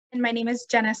And my name is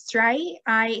Jenna Strite.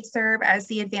 I serve as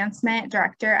the Advancement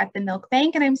Director at the Milk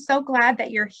Bank, and I'm so glad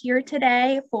that you're here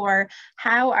today for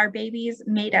How Our Babies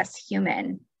Made Us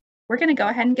Human. We're going to go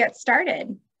ahead and get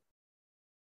started.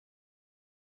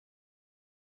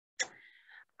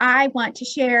 I want to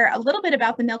share a little bit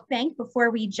about the Milk Bank before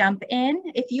we jump in.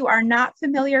 If you are not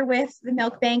familiar with the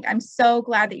Milk Bank, I'm so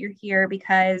glad that you're here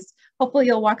because hopefully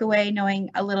you'll walk away knowing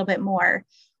a little bit more.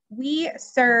 We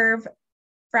serve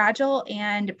fragile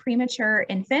and premature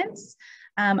infants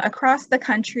across the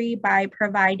country by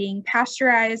providing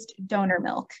pasteurized donor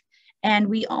milk. And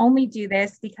we only do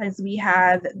this because we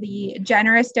have the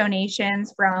generous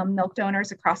donations from milk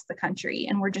donors across the country.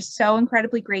 And we're just so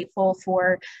incredibly grateful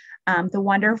for the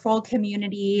wonderful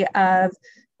community of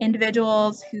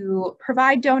individuals who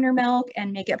provide donor milk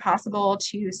and make it possible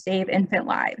to save infant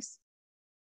lives.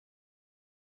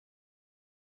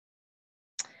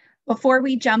 Before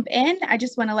we jump in, I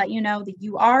just want to let you know that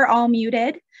you are all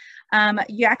muted.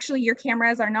 Your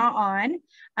cameras are not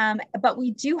on, but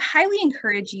we do highly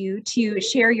encourage you to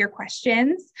share your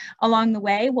questions along the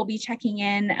way. We'll be checking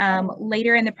in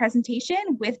later in the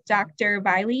presentation with Dr.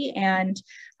 Veile and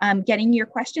getting your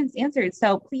questions answered.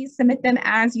 So please submit them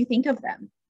as you think of them.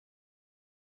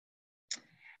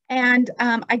 And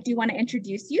I do want to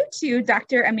introduce you to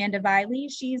Dr. Amanda Veile.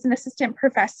 She's an assistant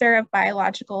professor of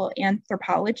biological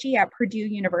anthropology at Purdue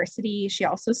University. She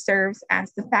also serves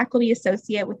as the faculty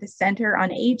associate with the Center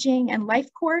on Aging and Life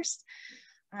course.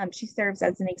 She serves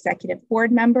as an executive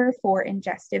board member for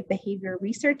Ingestive Behavior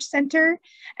Research Center.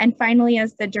 And finally,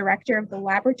 as the director of the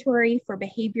Laboratory for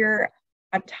Behavior,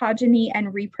 Autogeny,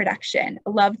 and Reproduction. I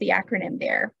love the acronym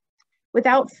there.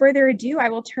 Without further ado, I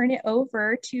will turn it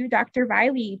over to Dr.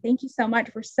 Veile. Thank you so much.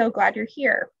 We're so glad you're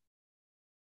here.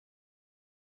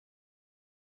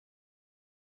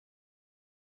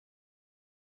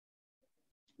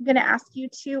 I'm going to ask you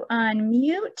to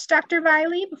unmute Dr.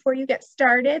 Veile before you get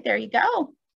started. There you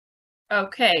go.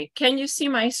 Okay. Can you see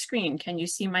my screen? Can you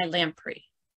see my lamprey?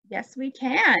 Yes, we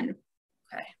can.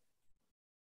 Okay.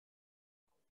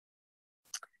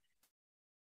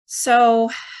 So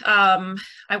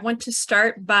I want to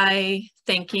start by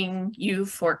thanking you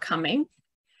for coming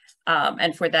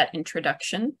and for that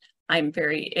introduction. I'm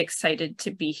very excited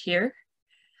to be here.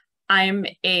 I'm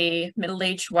a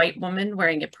middle-aged white woman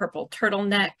wearing a purple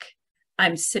turtleneck.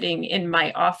 I'm sitting in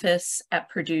my office at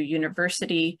Purdue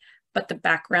University, but the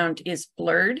background is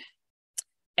blurred.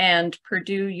 And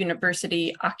Purdue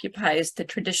University occupies the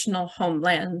traditional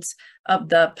homelands of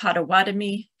the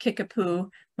Potawatomi,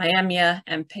 Kickapoo, Miami,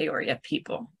 and Peoria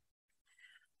people.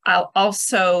 I'll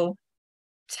also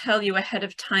tell you ahead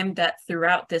of time that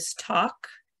throughout this talk,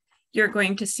 you're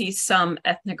going to see some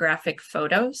ethnographic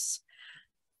photos.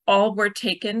 All were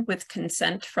taken with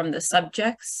consent from the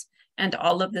subjects, and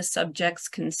all of the subjects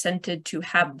consented to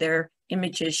have their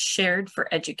images shared for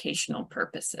educational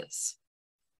purposes.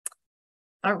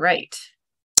 All right,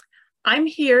 I'm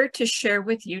here to share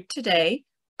with you today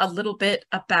a little bit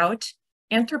about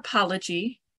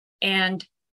anthropology and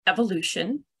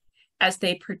evolution as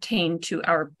they pertain to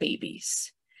our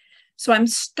babies. So I'm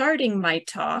starting my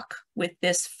talk with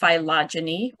this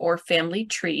phylogeny or family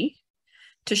tree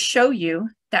to show you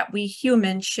that we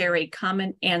humans share a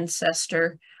common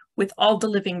ancestor with all the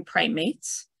living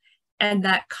primates, and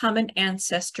that common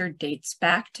ancestor dates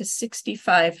back to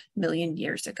 65 million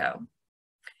years ago.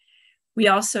 We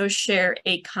also share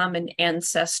a common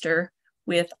ancestor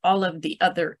with all of the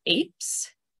other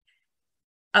apes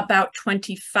about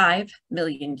 25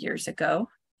 million years ago.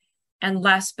 And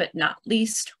last but not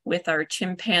least, with our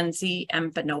chimpanzee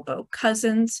and bonobo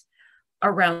cousins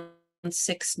around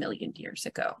 6 million years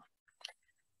ago.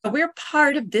 So we're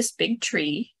part of this big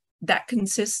tree that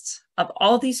consists of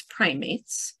all these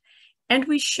primates, and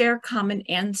we share common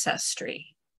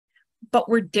ancestry, but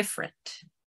we're different.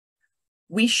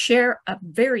 We share a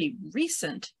very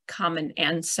recent common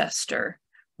ancestor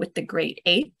with the great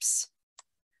apes,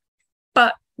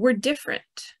 but we're different.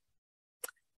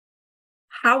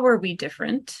 How are we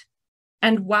different,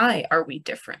 and why are we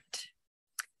different?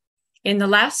 In the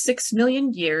last 6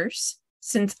 million years,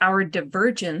 since our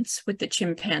divergence with the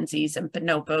chimpanzees and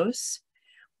bonobos,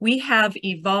 we have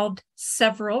evolved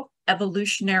several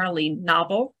evolutionarily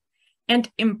novel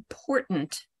and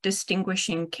important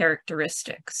distinguishing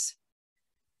characteristics.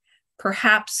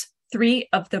 Perhaps 3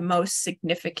 of the most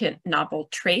significant novel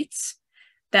traits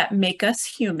that make us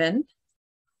human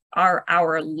are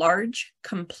our large,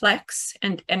 complex,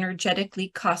 and energetically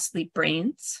costly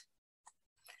brains,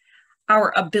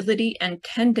 our ability and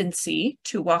tendency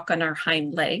to walk on our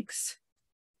hind legs,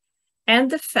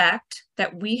 and the fact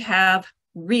that we have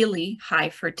really high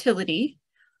fertility,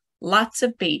 lots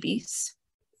of babies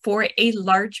for a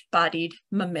large-bodied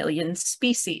mammalian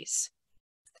species.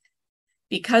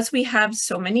 Because we have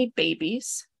so many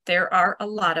babies, there are a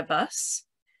lot of us.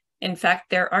 In fact,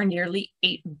 there are nearly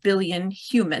 8 billion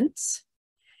humans,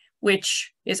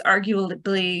 which is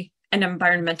arguably an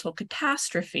environmental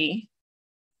catastrophe,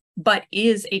 but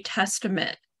is a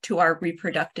testament to our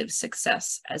reproductive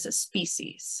success as a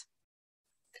species.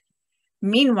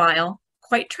 Meanwhile,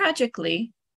 quite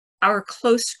tragically, our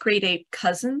close great ape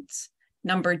cousins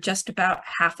number just about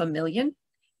 500,000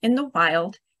 in the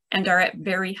wild and are at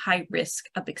very high risk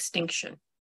of extinction.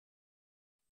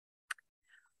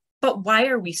 But why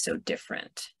are we so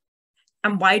different?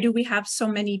 And why do we have so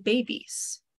many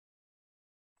babies?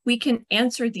 We can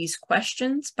answer these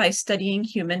questions by studying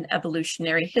human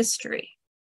evolutionary history.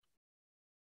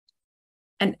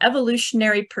 An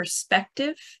evolutionary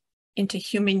perspective into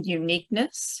human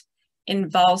uniqueness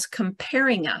involves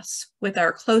comparing us with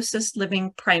our closest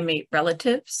living primate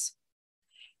relatives,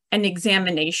 an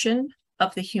examination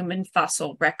of the human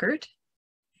fossil record,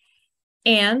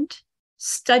 and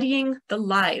studying the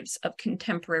lives of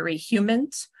contemporary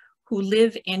humans who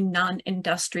live in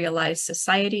non-industrialized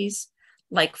societies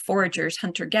like foragers,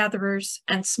 hunter-gatherers,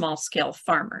 and small-scale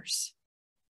farmers.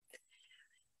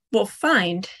 We'll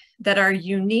find that our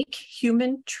unique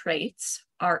human traits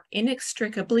are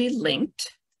inextricably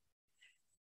linked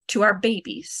to our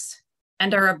babies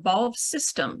and our evolved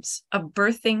systems of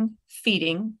birthing,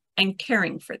 feeding, and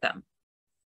caring for them.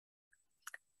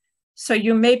 So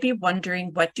you may be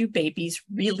wondering, what do babies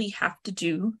really have to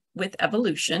do with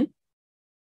evolution?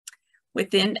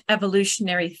 Within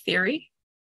evolutionary theory,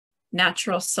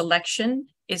 natural selection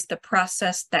is the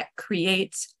process that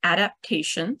creates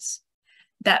adaptations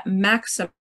that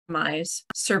maximize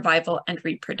survival and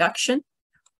reproduction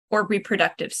or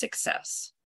reproductive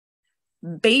success.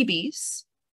 Babies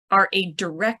are a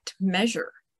direct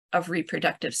measure of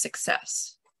reproductive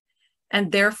success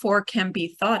and therefore can be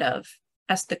thought of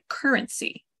as the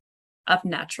currency of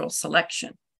natural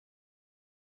selection.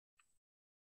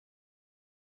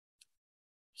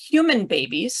 Human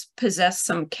babies possess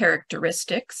some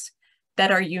characteristics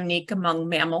that are unique among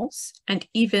mammals and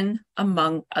even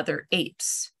among other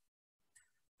apes.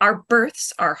 Our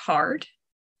births are hard,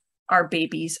 our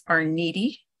babies are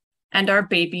needy, and our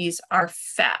babies are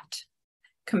fat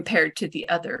compared to the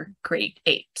other great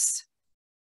apes.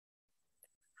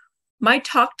 My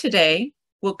talk today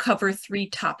will cover 3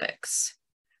 topics.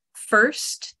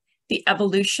 First, the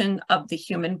evolution of the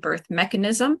human birth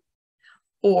mechanism,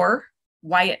 or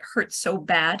why it hurts so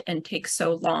bad and takes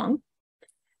so long.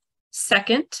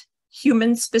 Second,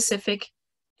 human-specific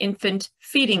infant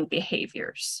feeding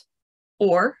behaviors,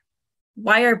 or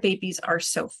why our babies are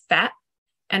so fat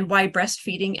and why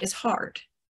breastfeeding is hard.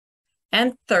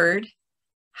 And third,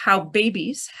 how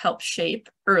babies help shape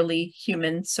early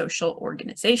human social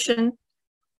organization,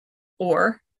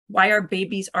 or why our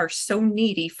babies are so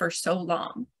needy for so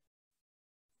long.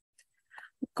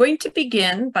 I'm going to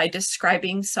begin by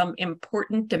describing some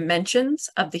important dimensions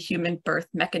of the human birth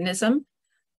mechanism.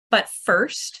 But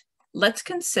first, let's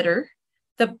consider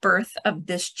the birth of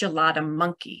this gelada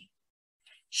monkey.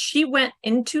 She went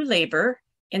into labor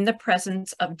in the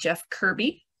presence of Jeff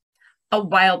Kirby, a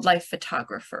wildlife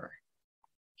photographer.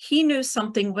 He knew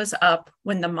something was up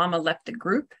when the mama left the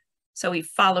group, so he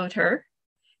followed her,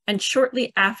 and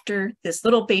shortly after, this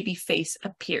little baby face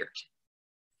appeared.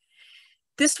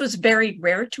 This was very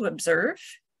rare to observe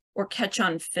or catch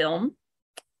on film.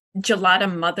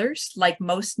 Gelada mothers, like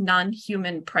most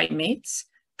non-human primates,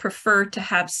 prefer to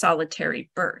have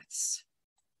solitary births.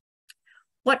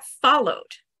 What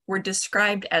followed were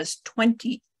described as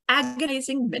 20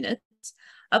 agonizing minutes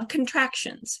of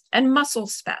contractions and muscle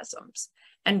spasms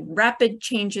and rapid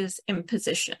changes in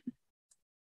position.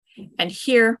 And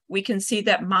here we can see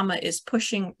that mama is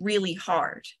pushing really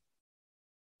hard.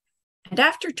 And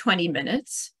after 20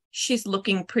 minutes, she's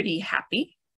looking pretty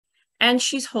happy, and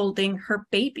she's holding her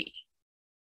baby.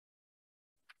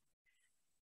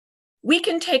 We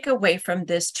can take away from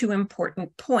this 2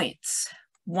 important points.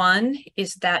 One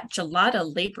is that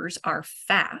gelada labors are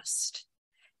fast,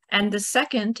 and the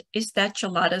second is that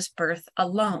gelada's birth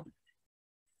alone.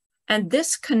 And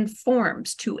this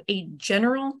conforms to a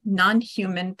general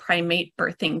non-human primate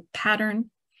birthing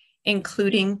pattern,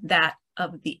 including that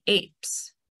of the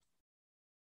apes,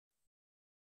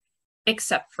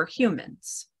 except for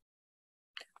humans.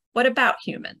 What about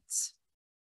humans?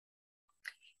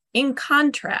 In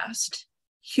contrast,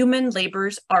 human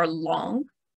labors are long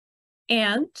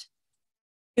and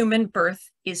human birth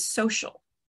is social.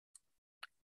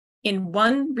 In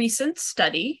one recent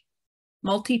study,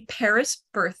 multiparous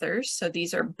birthers, so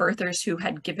these are birthers who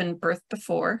had given birth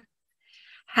before,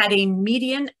 had a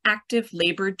median active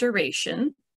labor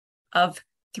duration of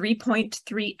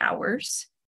 3.3 hours,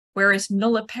 whereas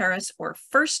nulliparous or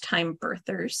first-time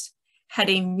birthers had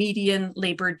a median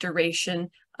labor duration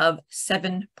of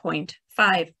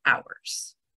 7.5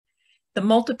 hours. The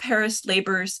multiparous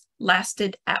labors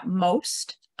lasted at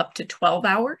most up to 12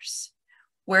 hours,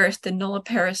 whereas the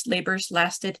nulliparous labors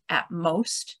lasted at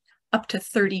most up to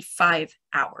 35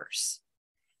 hours.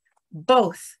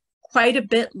 Both quite a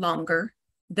bit longer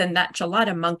than that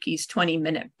gelada monkey's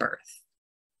 20-minute birth.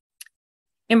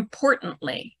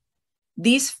 Importantly,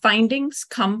 these findings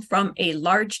come from a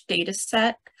large data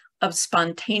set of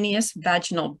spontaneous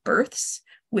vaginal births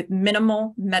with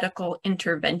minimal medical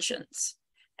interventions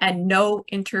and no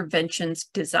interventions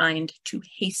designed to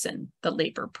hasten the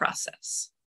labor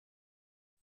process.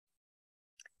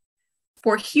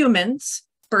 For humans,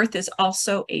 birth is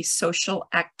also a social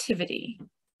activity.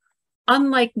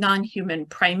 Unlike non-human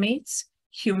primates,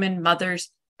 human mothers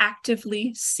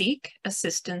actively seek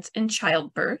assistance in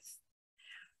childbirth.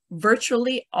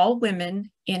 Virtually all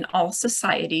women in all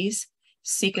societies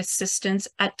seek assistance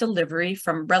at delivery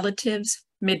from relatives,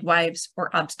 midwives, or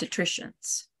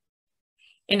obstetricians.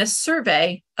 In a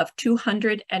survey of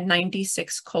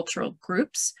 296 cultural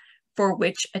groups for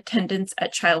which attendance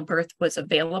at childbirth was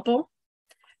available,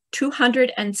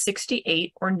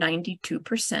 268 or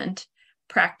 92%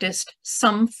 practiced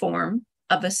some form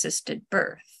of assisted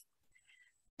birth.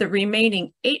 The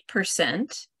remaining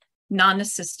 8%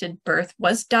 non-assisted birth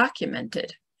was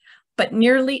documented, but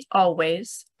nearly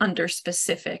always under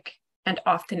specific and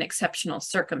often exceptional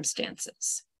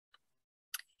circumstances.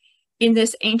 In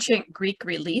this ancient Greek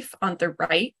relief on the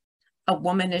right, a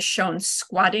woman is shown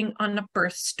squatting on a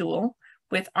birth stool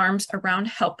with arms around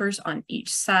helpers on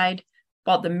each side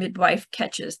while the midwife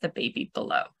catches the baby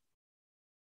below.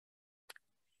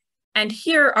 And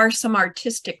here are some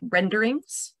artistic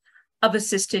renderings of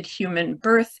assisted human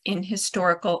birth in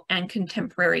historical and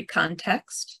contemporary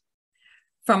context.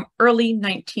 From early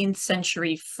 19th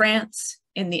century France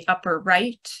in the upper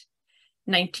right,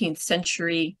 19th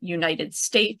century United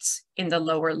States in the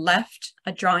lower left,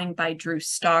 a drawing by Drew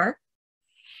Starr.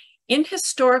 In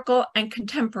historical and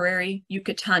contemporary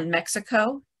Yucatan,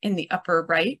 Mexico in the upper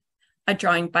right, a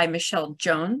drawing by Michelle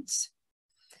Jones.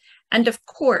 And of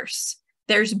course,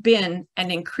 there's been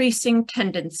an increasing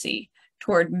tendency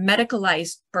toward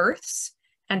medicalized births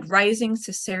and rising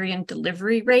cesarean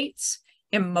delivery rates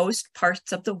in most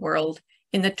parts of the world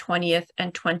in the 20th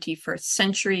and 21st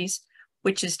centuries,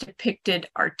 which is depicted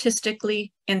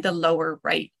artistically in the lower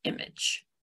right image.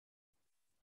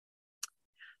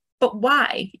 But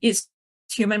why is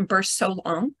human birth so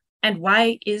long, and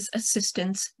why is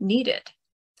assistance needed?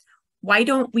 Why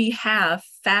don't we have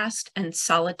fast and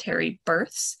solitary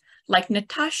births like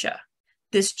Natasha,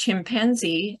 this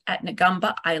chimpanzee at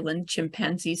Ngamba Island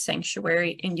Chimpanzee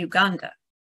Sanctuary in Uganda?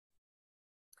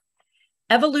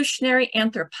 Evolutionary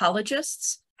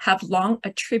anthropologists have long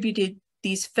attributed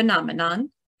these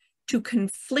phenomenon to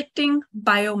conflicting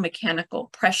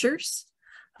biomechanical pressures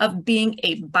of being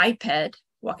a biped,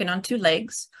 walking on two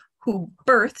legs, who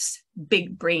births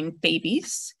big brain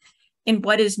babies in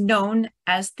what is known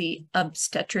as the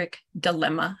obstetric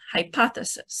dilemma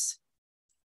hypothesis.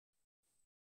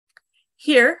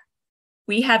 Here,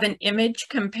 we have an image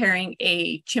comparing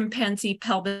a chimpanzee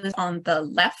pelvis on the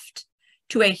left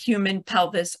to a human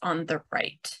pelvis on the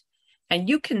right. And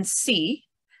you can see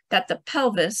that the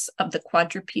pelvis of the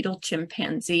quadrupedal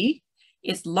chimpanzee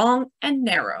is long and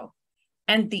narrow,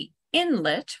 and the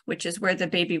inlet, which is where the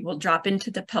baby will drop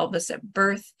into the pelvis at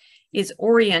birth, is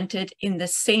oriented in the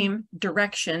same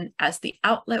direction as the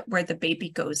outlet where the baby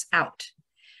goes out.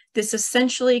 This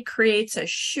essentially creates a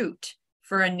chute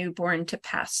for a newborn to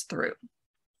pass through.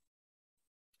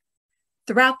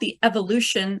 Throughout the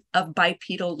evolution of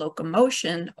bipedal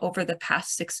locomotion over the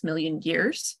past 6 million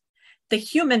years, the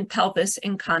human pelvis,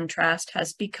 in contrast,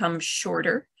 has become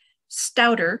shorter,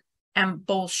 stouter, and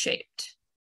bowl-shaped.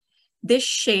 This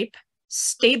shape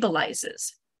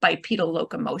stabilizes bipedal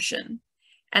locomotion,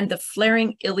 and the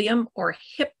flaring ilium or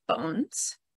hip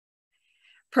bones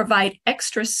provide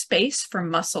extra space for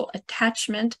muscle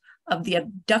attachment of the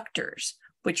abductors,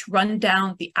 which run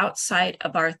down the outside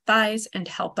of our thighs and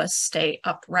help us stay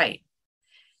upright.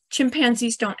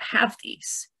 Chimpanzees don't have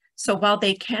these, so while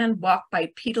they can walk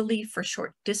bipedally for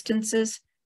short distances,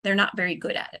 they're not very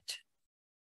good at it.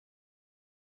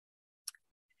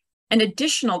 An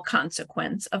additional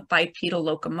consequence of bipedal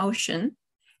locomotion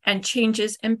and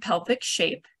changes in pelvic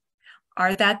shape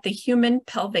are that the human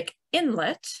pelvic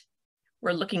inlet,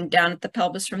 we're looking down at the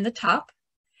pelvis from the top,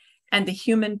 and the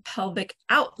human pelvic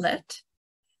outlet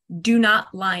do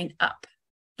not line up,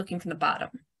 looking from the bottom.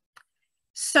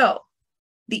 So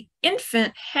the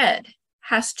infant head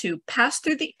has to pass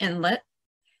through the inlet,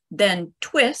 then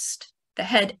twist the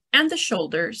head and the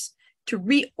shoulders to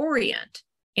reorient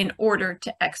in order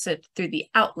to exit through the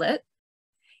outlet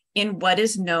in what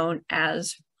is known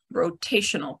as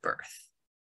rotational birth.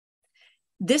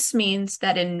 This means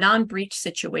that in non-breech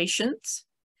situations,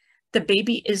 the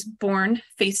baby is born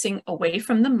facing away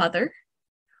from the mother,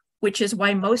 which is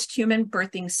why most human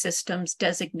birthing systems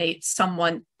designate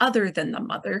someone other than the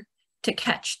mother to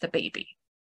catch the baby.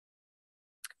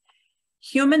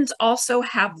 Humans also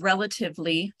have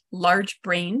relatively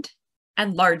large-brained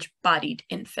and large-bodied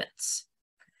infants.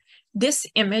 This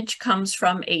image comes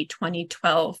from a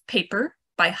 2012 paper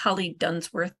by Holly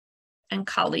Dunsworth and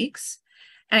colleagues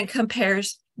and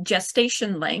compares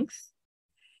gestation length,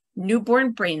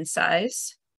 newborn brain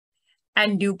size,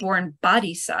 and newborn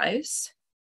body size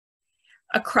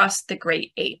across the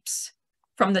great apes.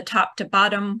 From the top to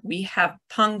bottom, we have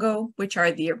Pongo, which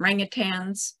are the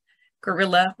orangutans,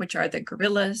 gorilla, which are the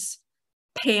gorillas,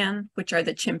 Pan, which are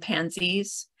the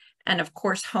chimpanzees, and of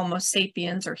course, Homo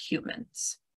sapiens or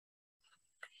humans.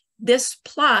 This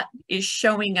plot is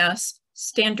showing us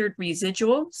standard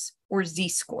residuals or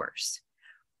z-scores,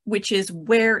 which is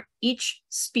where each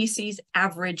species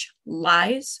average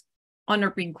lies on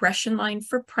a regression line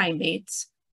for primates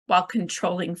while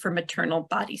controlling for maternal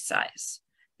body size.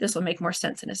 This will make more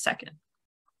sense in a second.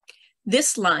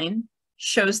 This line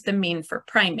shows the mean for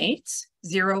primates,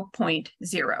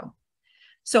 0.0.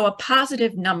 So a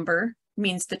positive number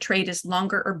means the trait is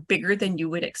longer or bigger than you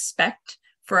would expect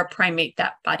for a primate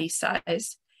that body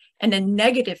size, and a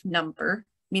negative number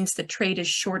means the trait is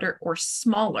shorter or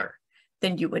smaller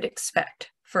than you would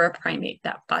expect for a primate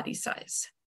that body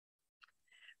size.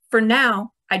 For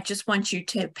now, I just want you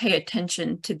to pay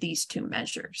attention to these two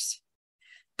measures.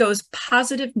 Those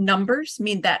positive numbers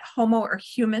mean that Homo or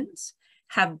humans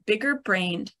have bigger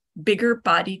brained, bigger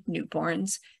bodied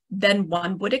newborns than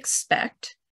one would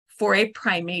expect for a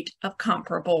primate of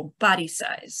comparable body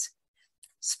size.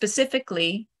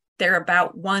 Specifically, they're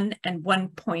about 1 and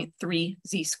 1.3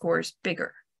 z-scores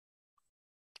bigger.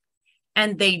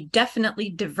 And they definitely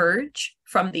diverge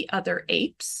from the other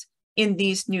apes in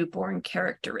these newborn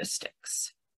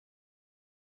characteristics.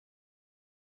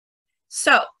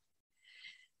 So,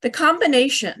 the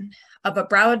combination of a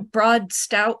broad,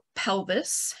 stout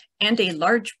pelvis and a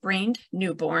large-brained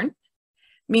newborn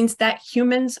means that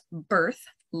humans birth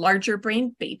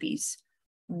larger-brained babies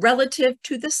relative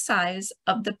to the size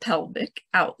of the pelvic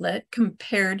outlet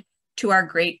compared to our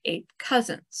great ape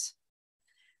cousins.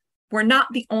 We're not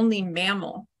the only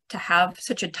mammal to have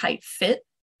such a tight fit,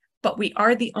 but we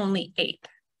are the only ape.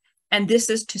 And this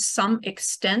is to some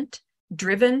extent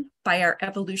driven by our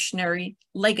evolutionary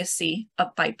legacy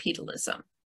of bipedalism.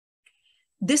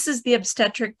 This is the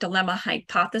obstetric dilemma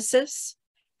hypothesis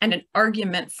and an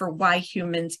argument for why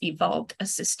humans evolved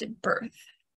assisted birth.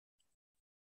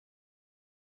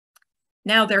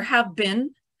 Now, there have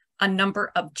been a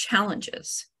number of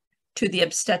challenges to the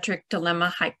obstetric dilemma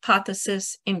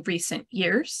hypothesis in recent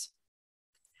years,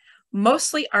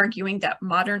 mostly arguing that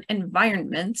modern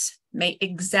environments may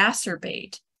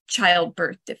exacerbate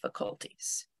childbirth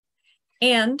difficulties,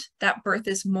 and that birth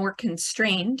is more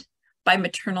constrained by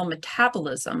maternal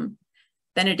metabolism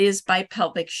than it is by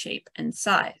pelvic shape and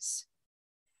size.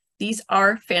 These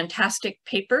are fantastic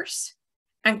papers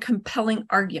and compelling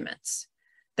arguments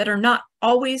that are not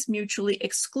always mutually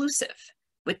exclusive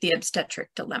with the obstetric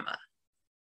dilemma.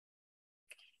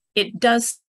 It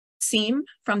does seem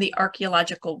from the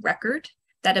archaeological record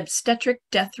that obstetric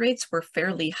death rates were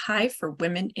fairly high for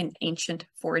women in ancient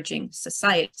foraging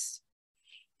societies.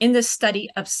 In the study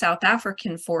of South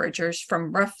African foragers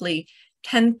from roughly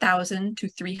 10,000 to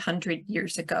 300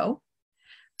 years ago,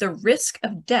 the risk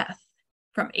of death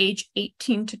from age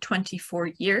 18 to 24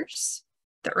 years,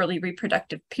 the early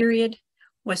reproductive period,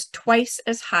 was twice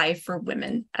as high for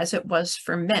women as it was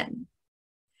for men.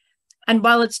 And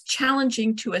while it's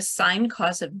challenging to assign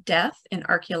cause of death in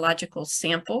archaeological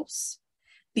samples,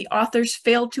 the authors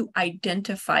failed to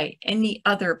identify any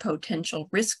other potential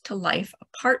risk to life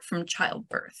apart from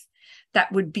childbirth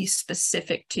that would be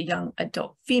specific to young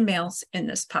adult females in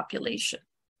this population.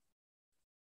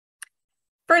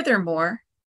 Furthermore,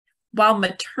 while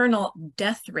maternal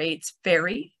death rates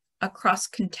vary across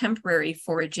contemporary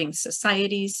foraging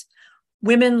societies,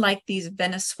 women like these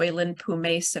Venezuelan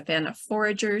Pume savanna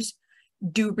foragers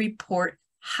do report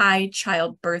high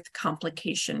childbirth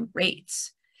complication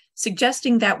rates,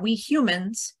 suggesting that we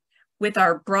humans, with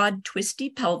our broad, twisty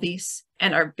pelvis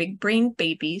and our big-brained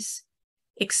babies,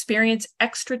 experience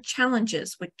extra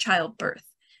challenges with childbirth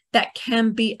that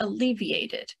can be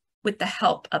alleviated with the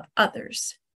help of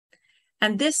others.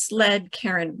 And this led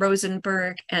Karen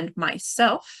Rosenberg and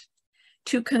myself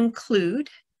to conclude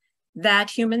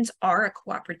that humans are a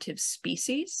cooperative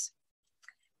species.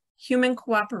 Human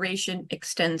cooperation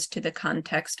extends to the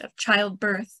context of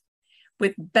childbirth,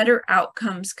 with better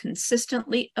outcomes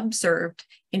consistently observed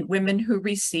in women who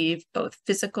receive both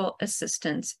physical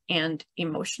assistance and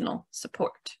emotional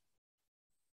support.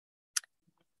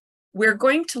 We're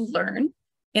going to learn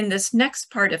in this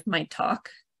next part of my talk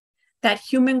that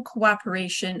human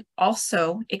cooperation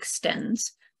also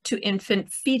extends to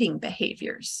infant feeding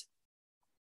behaviors.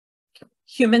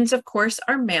 Humans, of course,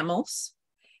 are mammals,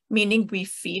 meaning we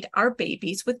feed our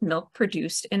babies with milk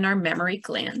produced in our mammary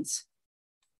glands.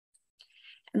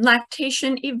 And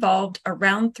lactation evolved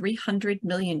around 300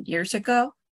 million years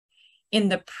ago in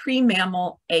the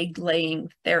pre-mammal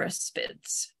egg-laying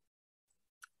theraspids.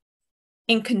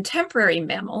 In contemporary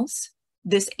mammals,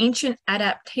 this ancient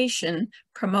adaptation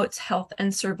promotes health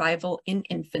and survival in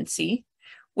infancy,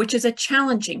 which is a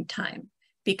challenging time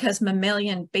because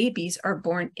mammalian babies are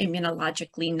born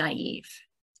immunologically naive.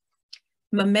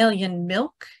 Mammalian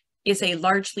milk is a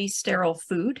largely sterile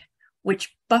food,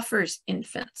 which buffers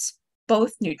infants,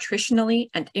 both nutritionally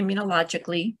and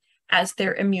immunologically, as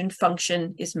their immune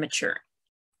function is mature.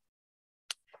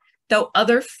 Though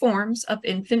other forms of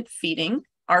infant feeding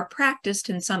are practiced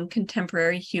in some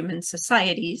contemporary human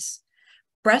societies,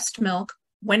 breast milk,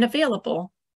 when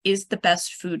available, is the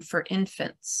best food for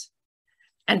infants.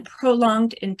 And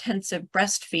prolonged intensive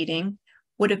breastfeeding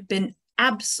would have been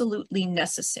absolutely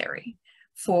necessary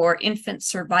for infant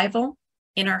survival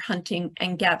in our hunting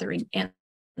and gathering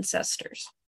ancestors.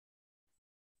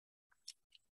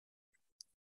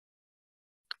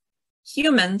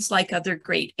 Humans, like other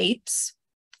great apes,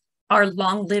 are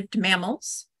long-lived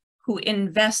mammals who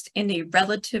invest in a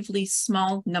relatively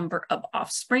small number of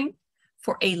offspring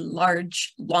for a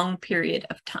large, long period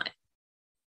of time.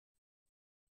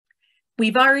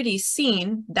 We've already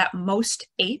seen that most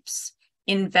apes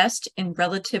invest in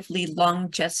relatively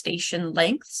long gestation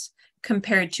lengths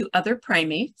compared to other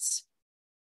primates.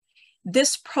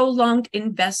 This prolonged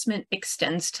investment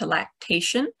extends to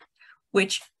lactation,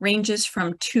 which ranges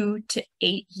from 2 to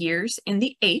 8 years in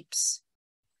the apes,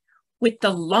 with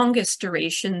the longest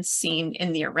duration seen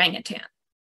in the orangutan.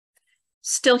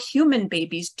 Still, human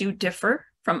babies do differ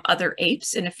from other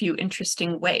apes in a few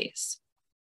interesting ways.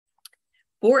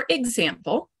 For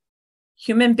example,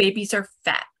 human babies are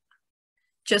fat.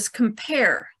 Just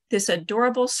compare this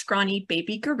adorable scrawny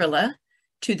baby gorilla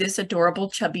to this adorable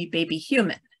chubby baby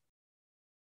human.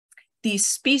 These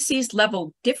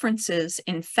species-level differences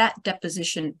in fat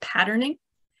deposition patterning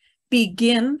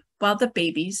begin while the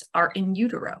babies are in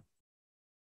utero.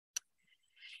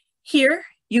 Here,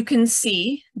 you can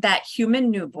see that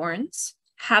human newborns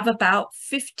have about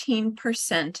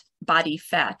 15% body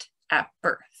fat at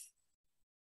birth.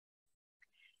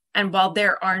 And while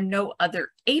there are no other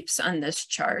apes on this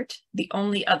chart, the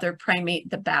only other primate,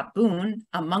 the baboon,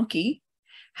 a monkey,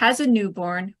 has a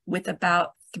newborn with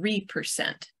about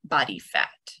 3% body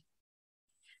fat.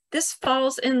 This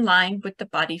falls in line with the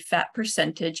body fat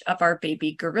percentage of our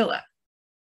baby gorilla.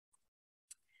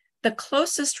 The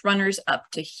closest runners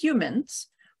up to humans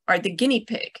are the guinea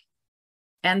pig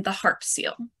and the harp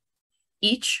seal,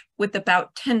 each with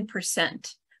about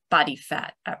 10% body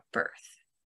fat at birth.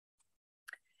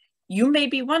 You may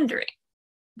be wondering,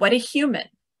 what a human,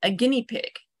 a guinea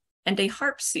pig, and a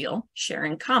harp seal share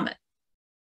in common?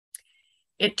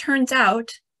 It turns out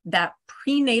that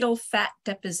prenatal fat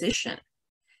deposition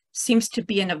seems to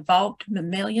be an evolved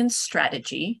mammalian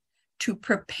strategy to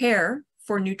prepare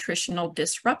for nutritional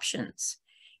disruptions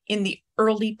in the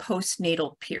early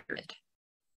postnatal period.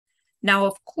 Now,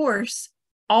 of course,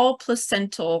 all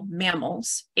placental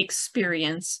mammals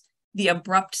experience the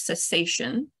abrupt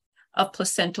cessation of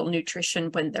placental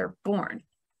nutrition when they're born.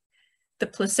 The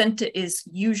placenta is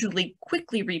usually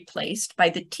quickly replaced by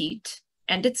the teat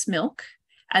and its milk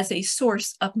as a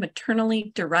source of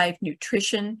maternally derived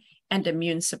nutrition and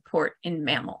immune support in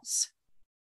mammals.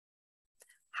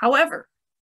 However,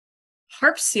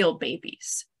 harp seal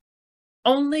babies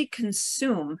only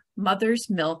consume mother's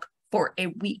milk for a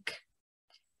week.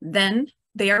 Then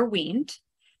they are weaned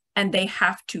and they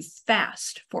have to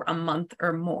fast for a month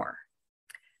or more.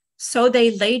 So they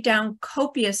lay down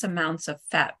copious amounts of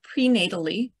fat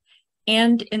prenatally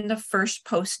and in the first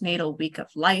postnatal week of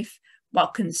life while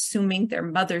consuming their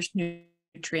mother's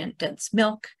nutrient-dense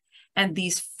milk, and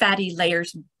these fatty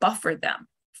layers buffer them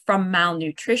from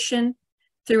malnutrition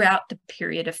throughout the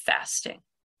period of fasting.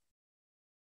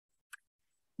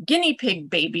 Guinea pig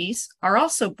babies are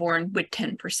also born with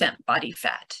 10% body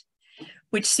fat,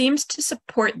 which seems to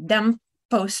support them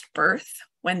post-birth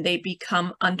when they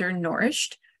become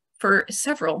undernourished for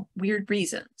several weird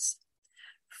reasons.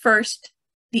 First,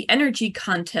 the energy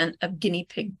content of guinea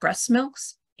pig breast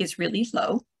milks is really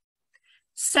low.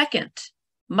 Second,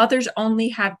 mothers only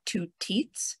have 2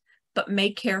 teats, but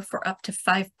may care for up to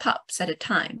 5 pups at a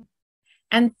time.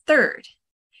 And third,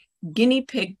 guinea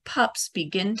pig pups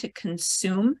begin to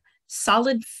consume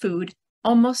solid food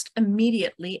almost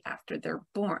immediately after they're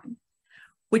born,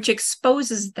 which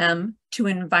exposes them to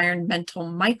environmental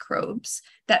microbes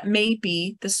that may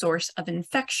be the source of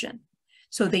infection.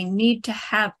 So they need to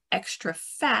have extra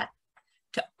fat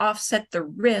to offset the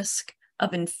risk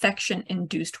of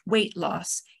infection-induced weight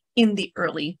loss in the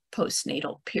early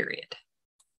postnatal period.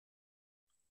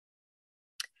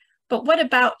 But what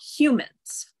about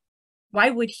humans? Why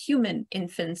would human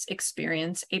infants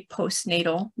experience a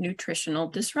postnatal nutritional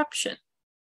disruption?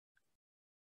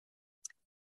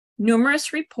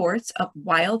 Numerous reports of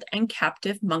wild and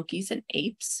captive monkeys and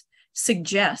apes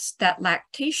suggest that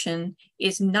lactation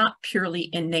is not purely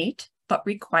innate, but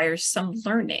requires some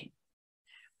learning.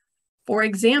 For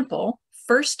example,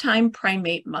 first-time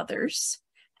primate mothers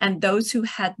and those who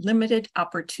had limited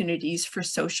opportunities for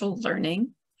social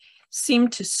learning seem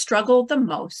to struggle the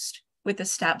most with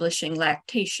establishing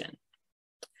lactation.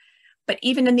 But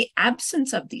even in the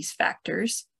absence of these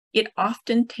factors, it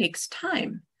often takes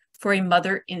time for a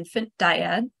mother-infant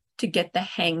dyad to get the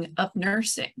hang of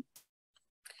nursing.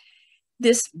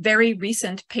 This very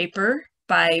recent paper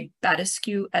by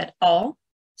Batescu et al.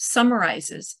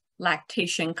 Summarizes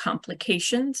lactation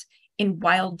complications in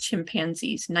wild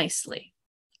chimpanzees nicely.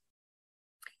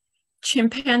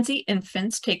 Chimpanzee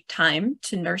infants take time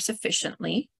to nurse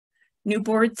efficiently.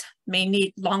 Newborns may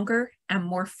need longer and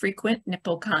more frequent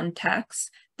nipple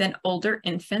contacts than older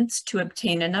infants to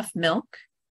obtain enough milk.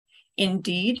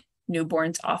 Indeed,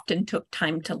 newborns often took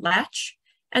time to latch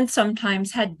and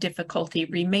sometimes had difficulty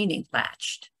remaining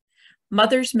latched.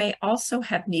 Mothers may also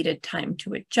have needed time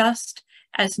to adjust,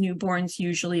 as newborns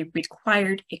usually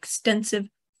required extensive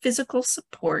physical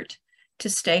support to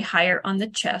stay higher on the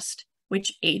chest,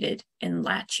 which aided in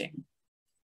latching.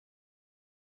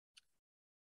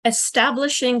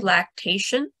 Establishing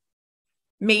lactation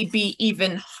may be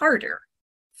even harder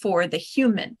for the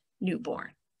human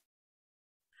newborn.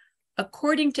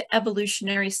 According to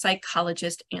evolutionary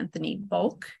psychologist Anthony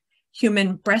Volk,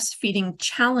 human breastfeeding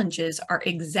challenges are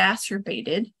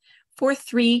exacerbated for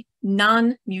 3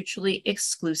 non-mutually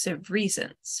exclusive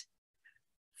reasons.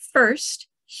 First,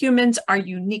 humans are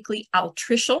uniquely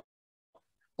altricial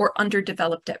or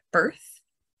underdeveloped at birth.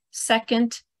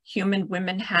 Second, human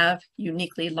women have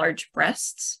uniquely large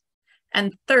breasts.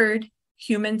 And third,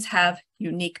 humans have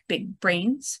unique big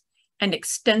brains and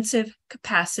extensive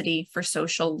capacity for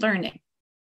social learning.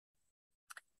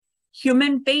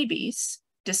 Human babies,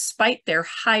 despite their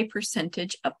high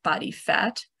percentage of body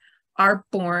fat, are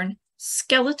born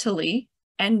skeletally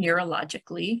and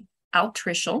neurologically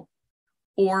altricial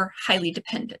or highly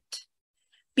dependent,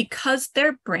 because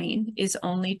their brain is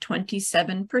only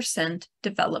 27%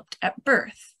 developed at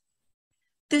birth.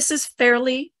 This is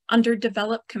fairly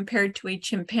underdeveloped compared to a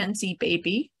chimpanzee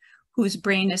baby, whose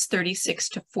brain is 36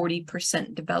 to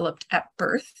 40% developed at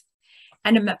birth,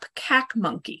 and a macaque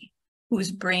monkey,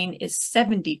 whose brain is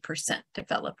 70%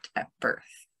 developed at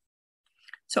birth.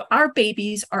 So our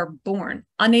babies are born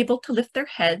unable to lift their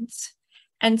heads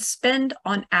and spend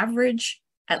on average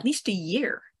at least a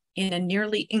year in a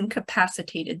nearly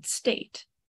incapacitated state,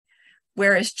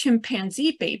 whereas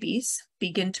chimpanzee babies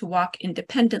begin to walk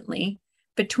independently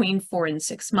between 4 and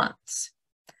 6 months.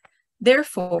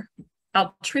 Therefore,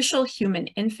 altricial human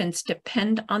infants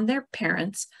depend on their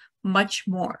parents much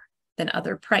more than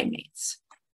other primates.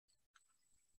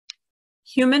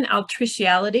 Human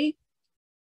altriciality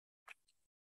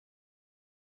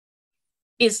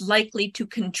is likely to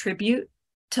contribute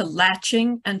to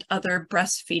latching and other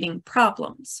breastfeeding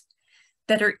problems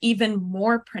that are even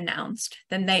more pronounced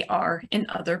than they are in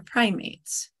other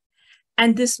primates.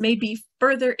 And this may be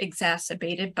further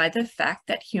exacerbated by the fact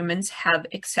that humans have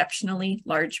exceptionally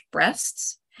large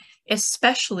breasts,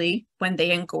 especially when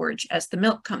they engorge as the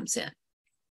milk comes in.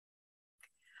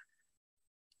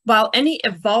 While any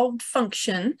evolved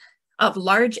function of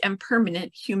large and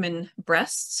permanent human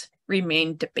breasts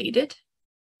remain debated,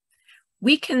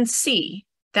 we can see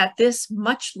that this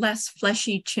much less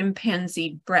fleshy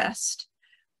chimpanzee breast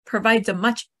provides a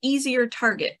much easier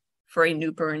target for a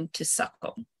newborn to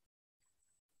suckle.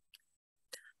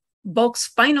 Volk's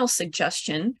final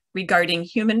suggestion regarding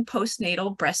human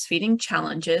postnatal breastfeeding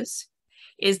challenges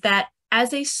is that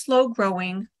As a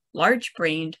slow-growing,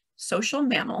 large-brained social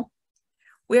mammal,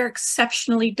 we are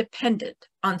exceptionally dependent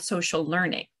on social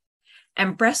learning,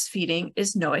 and breastfeeding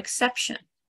is no exception.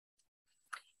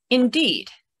 Indeed,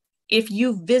 if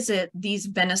you visit these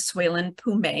Venezuelan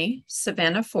Pume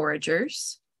savanna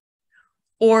foragers,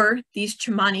 or these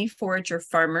Chimani forager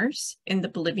farmers in the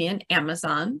Bolivian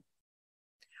Amazon,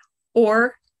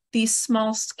 or these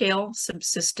small-scale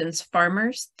subsistence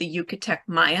farmers, the Yucatec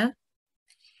Maya,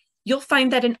 you'll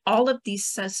find that in all of these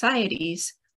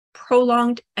societies,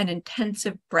 prolonged and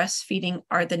intensive breastfeeding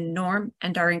are the norm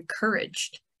and are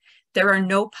encouraged. There are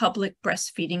no public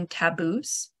breastfeeding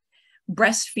taboos.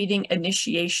 Breastfeeding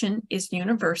initiation is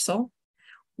universal,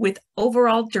 with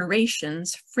overall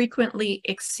durations frequently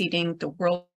exceeding the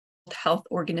World Health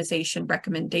Organization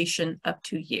recommendation of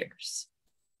 2 years.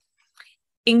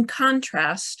 In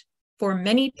contrast, for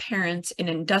many parents in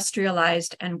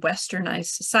industrialized and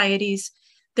westernized societies,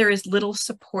 there is little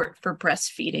support for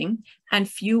breastfeeding and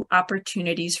few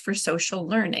opportunities for social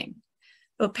learning,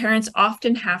 though parents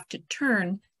often have to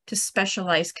turn to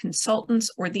specialized consultants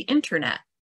or the internet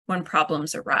when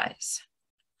problems arise.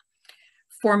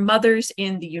 For mothers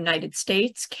in the United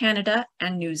States, Canada,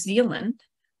 and New Zealand,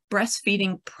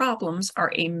 breastfeeding problems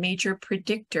are a major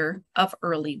predictor of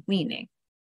early weaning.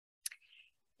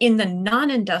 In the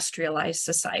non-industrialized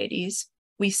societies,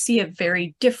 we see a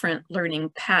very different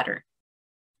learning pattern.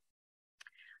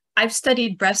 I've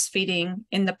studied breastfeeding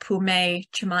in the Pume,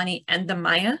 Chimani, and the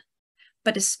Maya,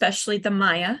 but especially the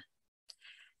Maya.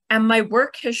 And my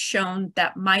work has shown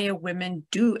that Maya women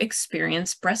do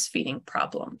experience breastfeeding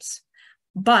problems,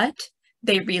 but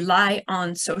they rely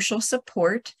on social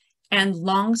support and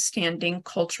long-standing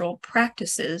cultural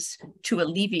practices to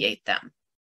alleviate them.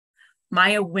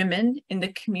 Maya women in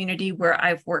the community where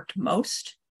I've worked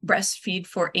most breastfeed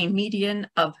for a median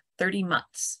of 30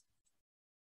 months.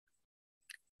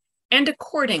 And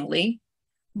accordingly,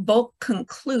 Volk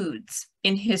concludes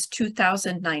in his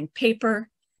 2009 paper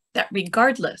that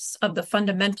regardless of the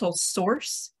fundamental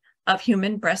source of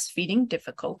human breastfeeding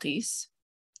difficulties,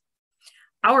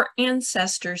 our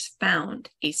ancestors found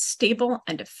a stable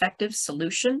and effective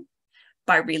solution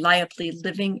by reliably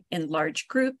living in large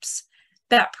groups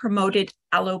that promoted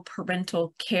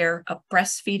alloparental care of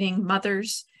breastfeeding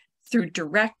mothers through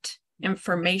direct,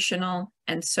 informational,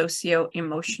 and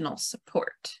socio-emotional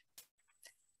support.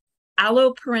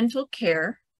 Alloparental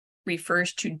care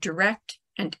refers to direct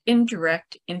and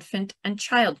indirect infant and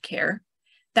child care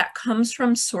that comes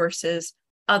from sources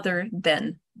other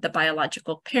than the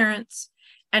biological parents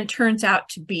and turns out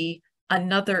to be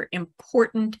another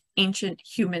important ancient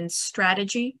human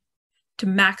strategy to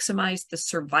maximize the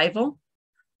survival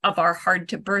of our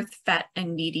hard-to-birth, fat,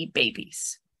 and needy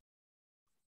babies.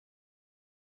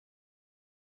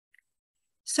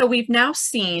 So we've now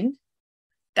seen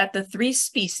that the 3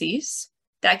 species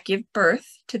that give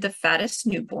birth to the fattest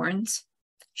newborns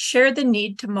share the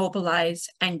need to mobilize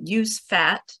and use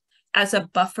fat as a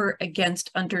buffer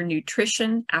against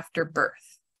undernutrition after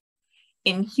birth.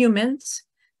 In humans,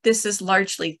 this is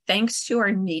largely thanks to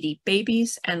our needy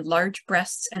babies and large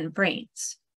breasts and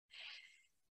brains.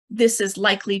 This is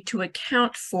likely to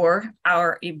account for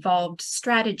our evolved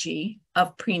strategy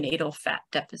of prenatal fat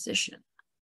deposition.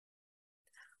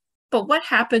 But what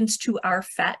happens to our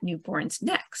fat newborns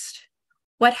next?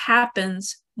 What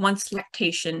happens once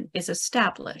lactation is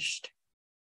established?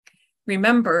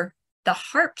 Remember, the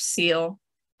harp seal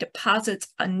deposits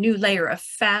a new layer of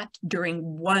fat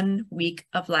during 1 week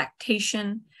of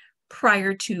lactation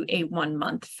prior to a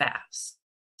 1-month fast.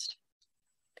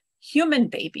 Human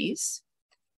babies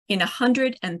in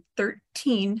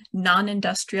 113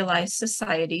 non-industrialized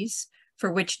societies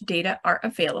for which data are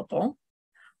available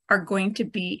are going to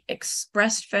be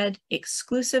breastfed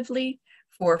exclusively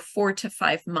for 4 to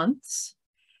 5 months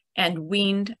and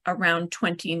weaned around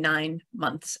 29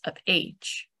 months of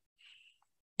age,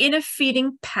 in a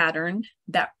feeding pattern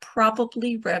that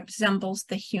probably resembles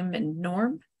the human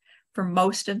norm for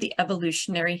most of the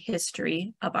evolutionary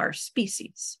history of our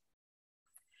species.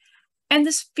 And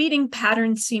this feeding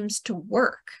pattern seems to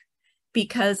work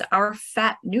because our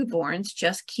fat newborns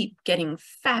just keep getting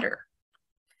fatter.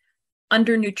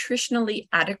 Under nutritionally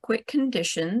adequate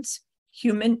conditions,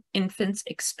 human infants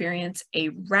experience a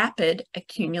rapid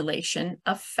accumulation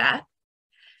of fat,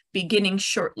 beginning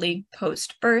shortly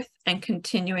post-birth and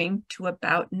continuing to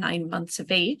about 9 months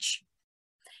of age,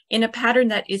 in a pattern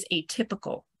that is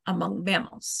atypical among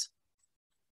mammals.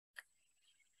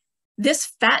 This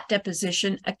fat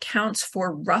deposition accounts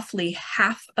for roughly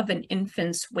half of an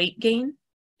infant's weight gain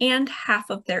and half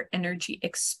of their energy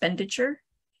expenditure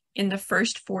in the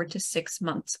first 4 to 6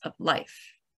 months of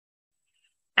life.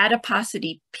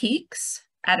 Adiposity peaks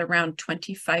at around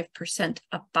 25%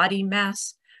 of body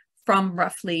mass from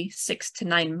roughly 6 to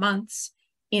 9 months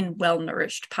in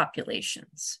well-nourished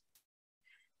populations.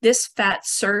 This fat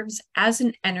serves as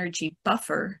an energy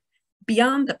buffer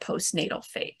beyond the postnatal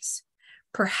phase,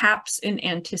 perhaps in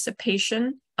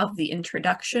anticipation of the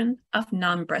introduction of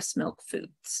non-breast milk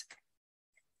foods.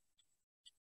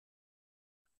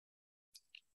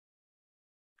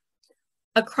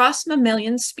 Across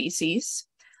mammalian species,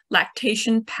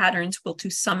 lactation patterns will to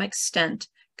some extent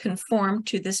conform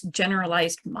to this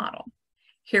generalized model.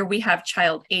 Here we have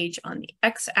child age on the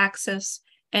x-axis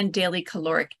and daily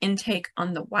caloric intake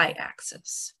on the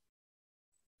y-axis.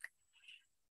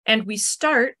 And we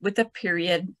start with a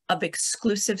period of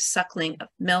exclusive suckling of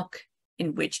milk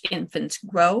in which infants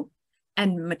grow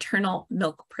and maternal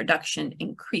milk production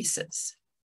increases,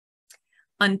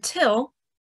 until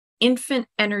infant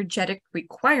energetic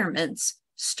requirements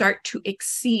start to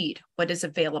exceed what is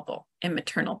available in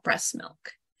maternal breast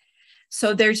milk.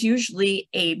 So there's usually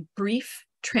a brief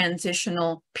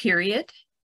transitional period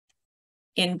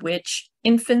in which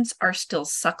infants are still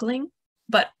suckling,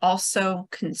 but also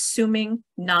consuming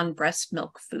non-breast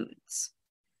milk foods.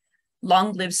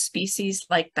 Long-lived species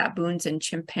like baboons and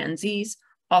chimpanzees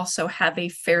also have a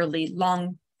fairly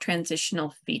long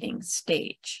transitional feeding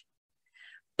stage.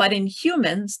 But in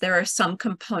humans, there are some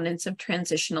components of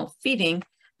transitional feeding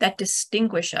that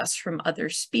distinguish us from other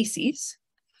species.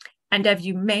 And as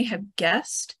you may have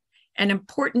guessed, an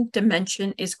important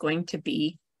dimension is going to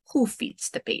be who feeds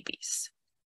the babies.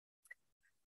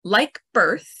 Like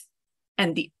birth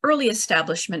and the early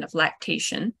establishment of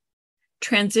lactation,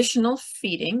 transitional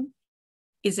feeding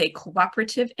is a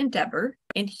cooperative endeavor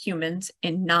in humans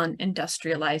in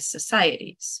non-industrialized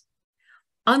societies.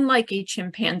 Unlike a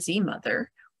chimpanzee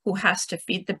mother who has to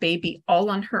feed the baby all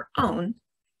on her own,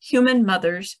 human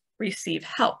mothers receive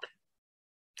help.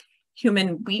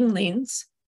 Human weanlings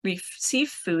receive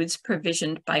foods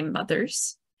provisioned by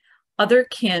mothers, other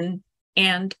kin,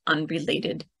 and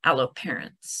unrelated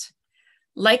alloparents.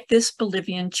 Like this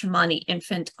Bolivian Chimani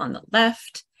infant on the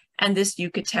left and this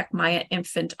Yucatec Maya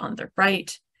infant on the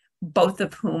right, both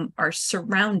of whom are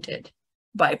surrounded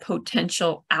by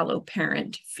potential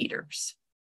alloparent feeders.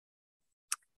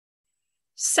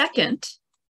 Second,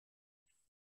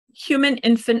 human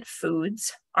infant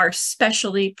foods are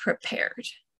specially prepared.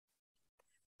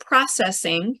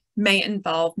 Processing may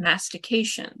involve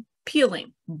mastication,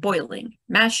 peeling, boiling,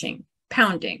 mashing,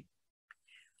 pounding,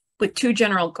 with two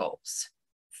general goals.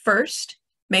 First,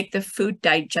 make the food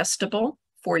digestible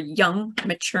for young,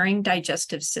 maturing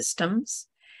digestive systems.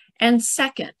 And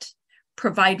second,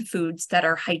 provide foods that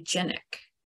are hygienic.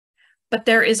 But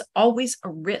there is always a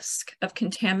risk of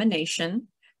contamination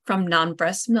from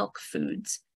non-breast milk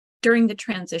foods during the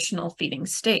transitional feeding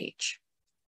stage.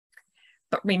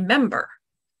 But remember,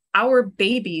 our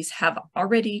babies have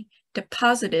already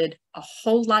deposited a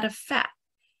whole lot of fat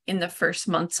in the first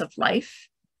months of life,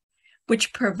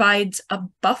 which provides a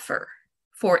buffer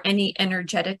for any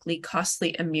energetically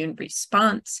costly immune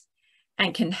response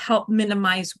and can help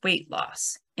minimize weight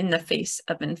loss in the face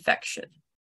of infection.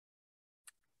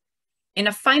 In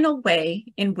a final way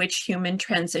in which human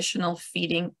transitional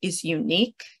feeding is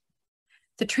unique,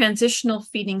 the transitional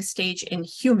feeding stage in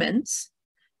humans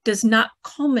does not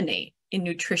culminate in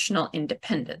nutritional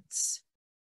independence.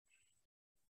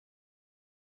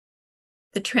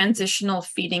 The transitional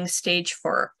feeding stage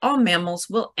for all mammals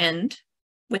will end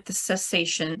with the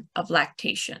cessation of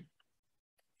lactation.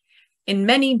 In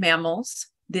many mammals,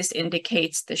 this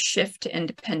indicates the shift to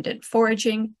independent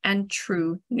foraging and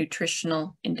true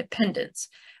nutritional independence.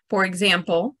 For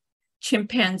example,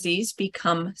 chimpanzees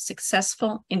become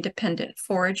successful independent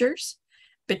foragers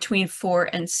between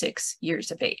 4 and 6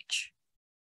 years of age.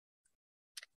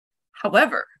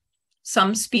 However,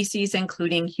 some species,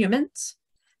 including humans,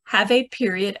 have a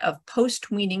period of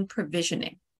post-weaning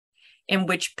provisioning in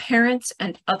which parents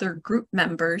and other group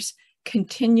members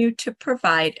continue to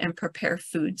provide and prepare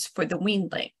foods for the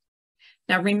weanling.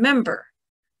 Now remember,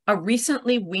 a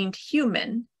recently weaned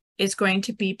human is going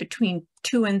to be between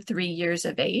 2 and 3 years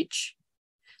of age,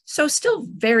 so still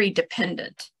very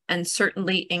dependent and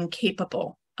certainly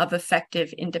incapable of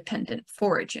effective independent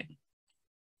foraging.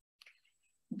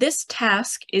 This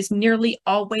task is nearly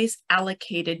always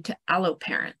allocated to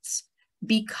alloparents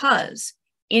because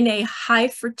in a high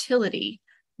fertility,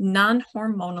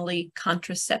 non-hormonally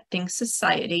contracepting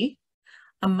society,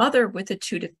 a mother with a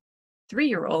 2 to 3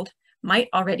 year old might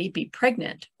already be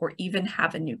pregnant or even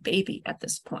have a new baby at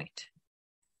this point.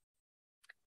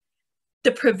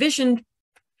 The provision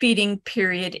feeding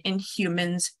period in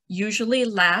humans usually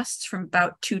lasts from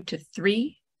about 2 to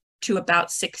 3 to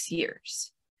about 6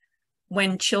 years,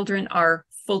 when children are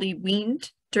fully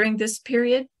weaned during this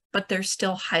period, but they're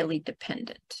still highly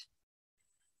dependent.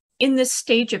 In this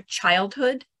stage of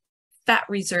childhood, fat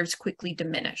reserves quickly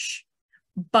diminish,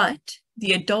 but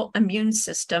the adult immune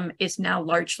system is now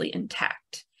largely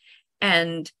intact,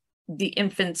 and the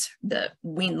infants, the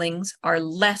weanlings, are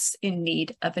less in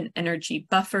need of an energy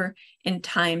buffer in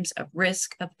times of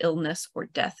risk of illness or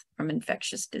death from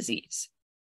infectious disease.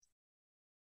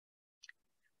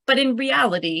 But in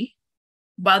reality,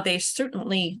 while they're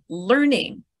certainly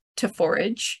learning to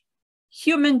forage,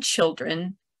 human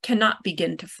children cannot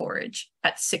begin to forage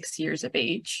at 6 years of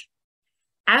age.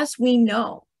 As we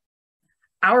know,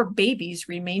 our babies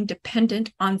remain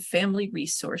dependent on family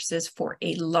resources for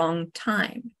a long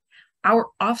time. Our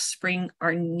offspring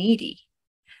are needy,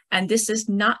 and this is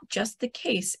not just the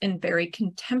case in very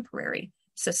contemporary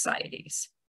societies.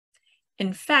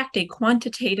 In fact, a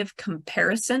quantitative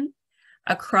comparison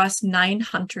across 9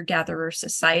 hunter-gatherer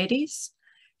societies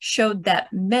showed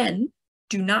that men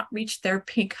do not reach their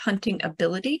peak hunting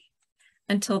ability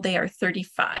until they are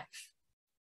 35.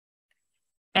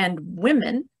 And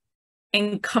women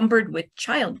encumbered with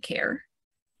childcare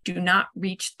do not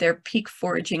reach their peak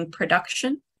foraging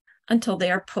production until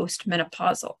they are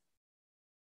postmenopausal.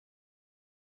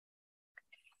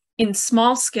 In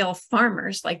small-scale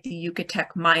farmers like the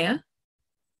Yucatec Maya,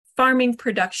 farming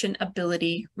production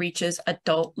ability reaches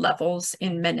adult levels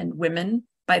in men and women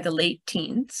by the late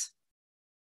teens.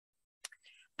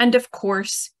 And of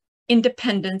course,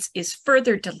 independence is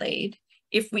further delayed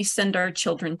if we send our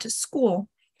children to school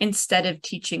instead of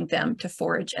teaching them to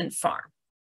forage and farm.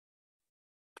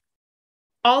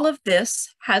 All of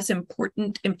this has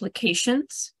important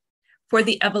implications for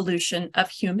the evolution of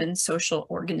human social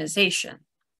organization.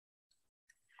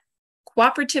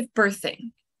 Cooperative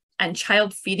birthing and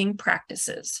child feeding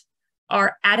practices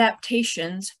are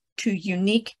adaptations to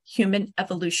unique human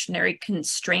evolutionary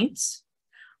constraints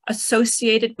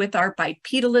associated with our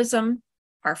bipedalism,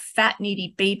 our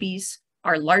fat-needy babies,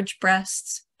 our large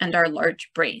breasts, and our large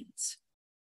brains.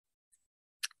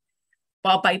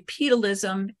 While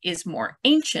bipedalism is more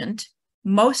ancient,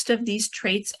 most of these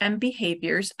traits and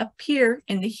behaviors appear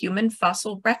in the human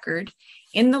fossil record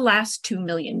in the last 2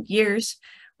 million years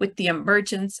with the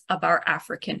emergence of our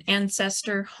African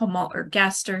ancestor, Homo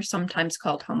ergaster, sometimes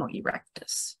called Homo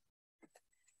erectus.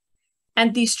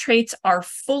 And these traits are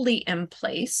fully in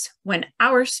place when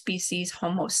our species,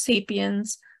 Homo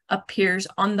sapiens, appears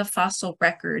on the fossil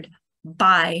record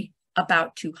by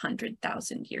about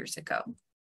 200,000 years ago.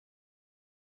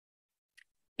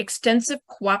 Extensive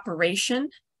cooperation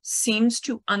seems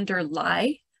to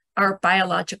underlie our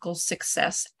biological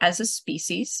success as a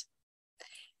species.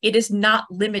 It is not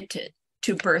limited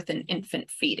to birth and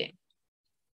infant feeding.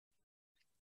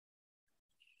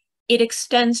 It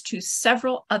extends to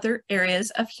several other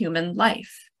areas of human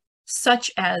life,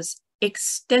 such as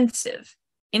extensive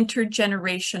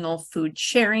intergenerational food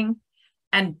sharing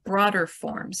and broader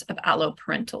forms of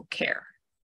alloparental care.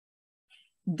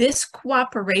 This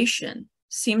cooperation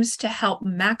seems to help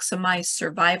maximize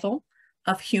survival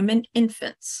of human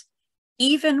infants,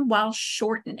 even while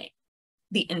shortening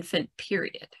the infant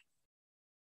period.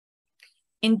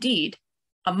 Indeed,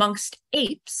 amongst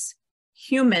apes,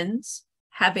 humans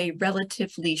have a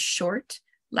relatively short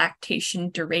lactation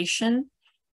duration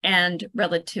and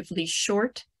relatively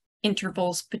short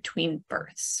intervals between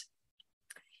births.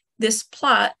 This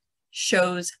plot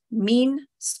shows mean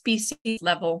species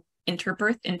level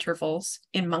interbirth intervals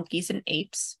in monkeys and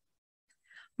apes.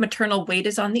 Maternal weight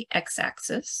is on the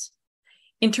x-axis.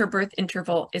 Interbirth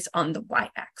interval is on the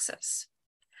y-axis.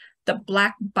 The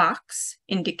black box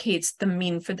indicates the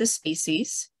mean for the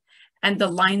species, and the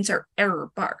lines are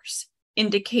error bars,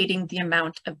 indicating the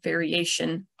amount of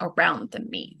variation around the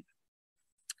mean.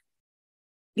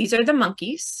 These are the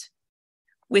monkeys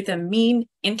with a mean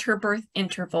interbirth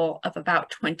interval of about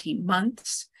 20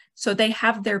 months, so they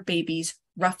have their babies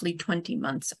roughly 20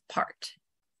 months apart.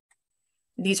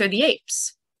 These are the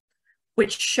apes,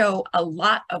 which show a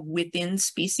lot of within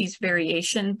species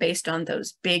variation based on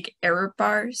those big error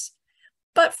bars,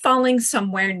 but falling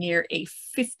somewhere near a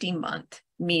 50-month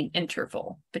mean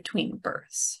interval between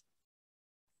births.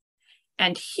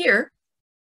 And here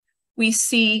we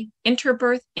see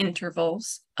interbirth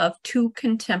intervals of 2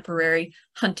 contemporary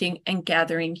hunting and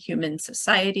gathering human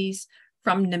societies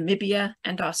from Namibia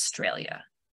and Australia,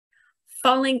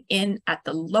 falling in at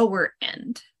the lower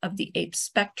end of the ape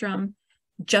spectrum,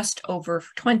 just over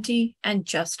 20 and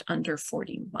just under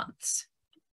 40 months.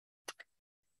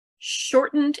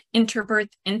 Shortened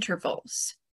interbirth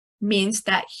intervals means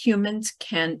that humans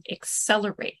can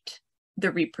accelerate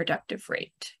the reproductive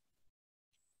rate.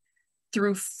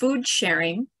 through food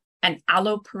sharing and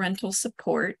alloparental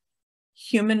support,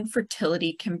 human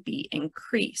fertility can be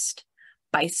increased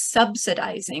by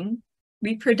subsidizing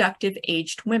reproductive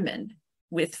aged women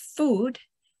with food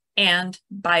and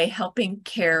by helping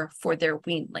care for their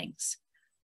weanlings.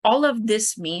 All of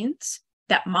this means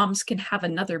that moms can have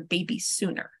another baby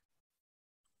sooner.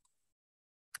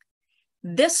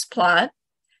 This plot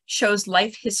shows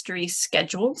life history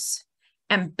schedules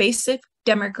and basic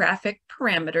demographic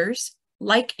parameters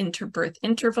like interbirth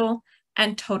interval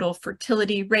and total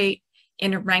fertility rate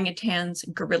in orangutans,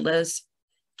 gorillas,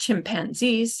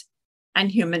 chimpanzees,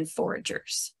 and human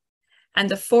foragers. And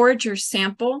the forager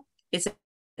sample is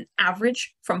an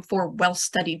average from 4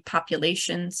 well-studied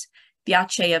populations: the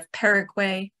Ache of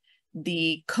Paraguay,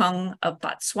 the Kung of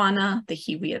Botswana, the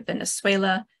Hiwi of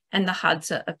Venezuela, and the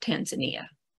Hadza of Tanzania.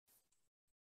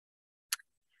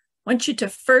 I want you to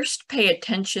first pay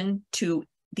attention to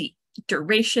the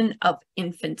duration of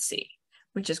infancy,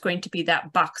 which is going to be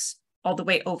that box all the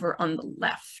way over on the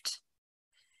left.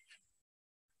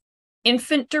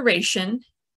 Infant duration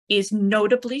is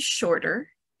notably shorter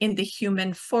in the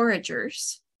human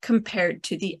foragers compared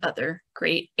to the other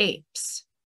great apes.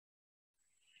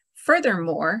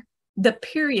 Furthermore, the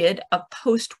period of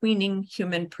post-weaning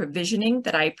human provisioning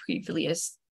that I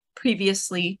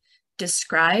previously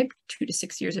described, 2 to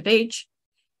 6 years of age,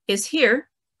 is here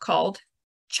called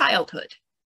childhood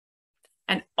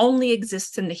and only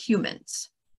exists in the humans.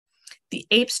 The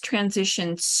apes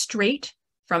transition straight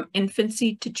from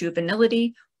infancy to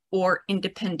juvenility or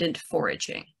independent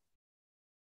foraging.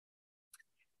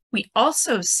 We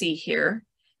also see here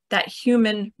that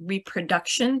human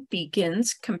reproduction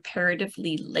begins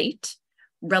comparatively late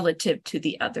relative to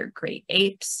the other great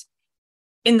apes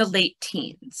in the late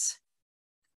teens.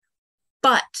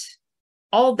 But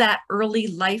all that early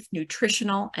life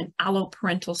nutritional and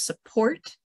alloparental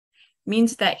support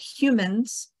means that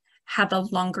humans have a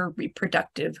longer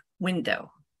reproductive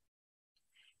window.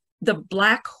 The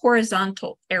black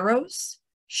horizontal arrows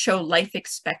show life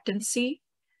expectancy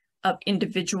of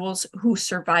individuals who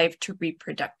survive to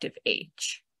reproductive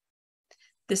age.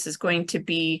 This is going to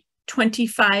be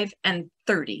 25 and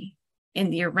 30 in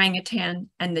the orangutan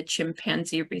and the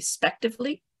chimpanzee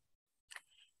respectively,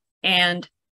 and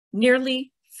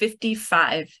nearly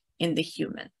 55 in the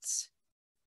humans.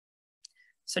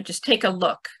 So just take a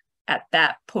look at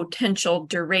that potential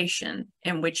duration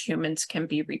in which humans can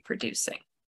be reproducing.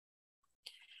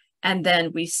 And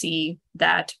then we see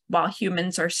that while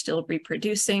humans are still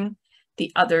reproducing,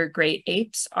 the other great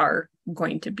apes are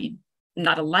going to be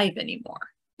not alive anymore.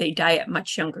 They die at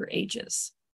much younger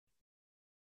ages.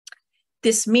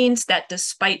 This means that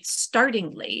despite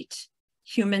starting late,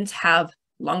 humans have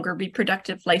longer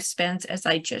reproductive lifespans, as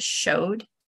I just showed.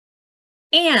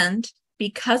 And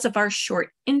because of our short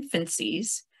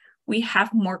infancies, we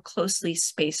have more closely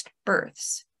spaced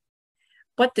births.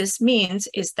 What this means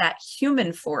is that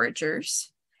human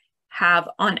foragers have,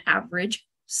 on average,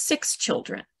 6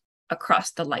 children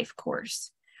across the life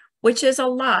course, which is a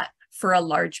lot for a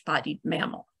large-bodied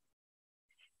mammal.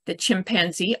 The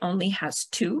chimpanzee only has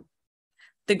 2,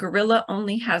 the gorilla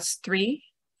only has 3,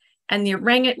 and the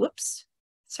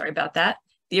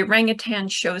the orangutan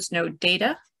shows no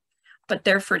data, but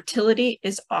their fertility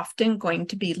is often going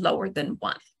to be lower than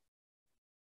 1.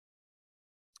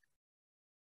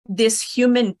 This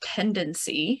human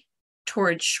tendency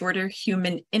towards shorter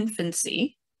human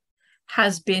infancy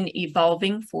has been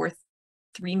evolving for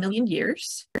 3 million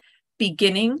years,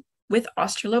 beginning with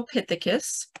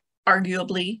Australopithecus,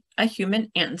 arguably a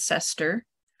human ancestor,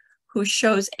 who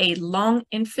shows a long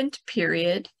infant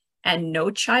period and no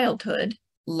childhood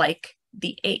like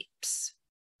the apes.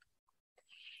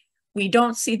 We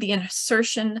don't see the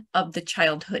insertion of the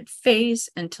childhood phase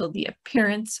until the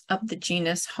appearance of the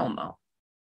genus Homo.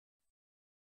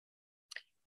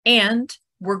 And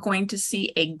we're going to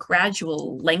see a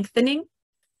gradual lengthening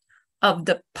of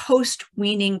the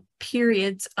post-weaning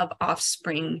periods of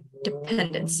offspring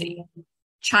dependency,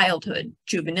 childhood,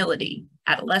 juvenility,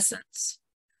 adolescence,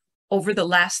 over the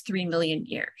last 3 million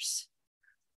years,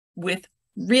 with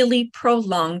really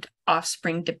prolonged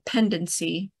offspring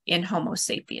dependency in Homo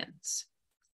sapiens.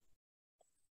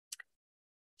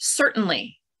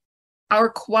 Certainly, our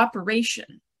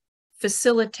cooperation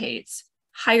facilitates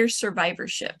higher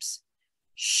survivorships,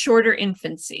 shorter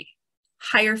infancy,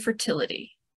 higher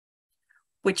fertility,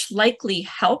 which likely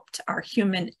helped our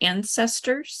human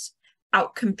ancestors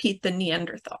outcompete the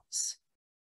Neanderthals,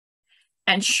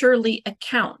 and surely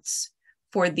accounts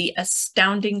for the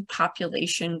astounding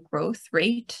population growth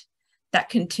rate that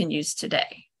continues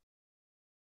today.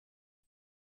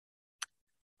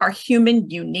 Our human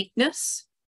uniqueness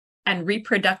and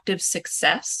reproductive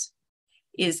success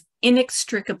is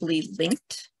inextricably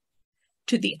linked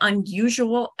to the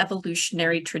unusual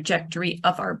evolutionary trajectory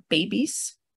of our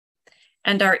babies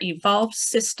and our evolved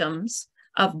systems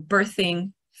of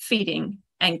birthing, feeding,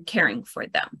 and caring for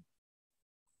them.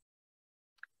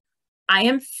 I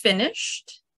am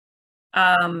finished.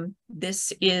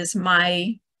 This is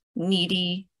my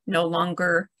needy, no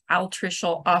longer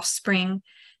altricial offspring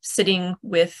sitting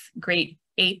with great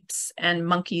apes and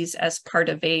monkeys as part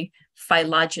of a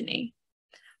phylogeny.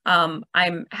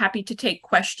 I'm happy to take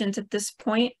questions at this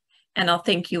point, and I'll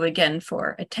thank you again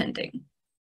for attending.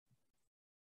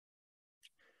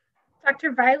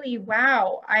 Dr. Veile,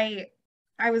 wow, I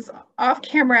was off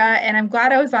camera and I'm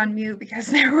glad I was on mute because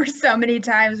there were so many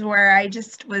times where I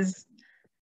just was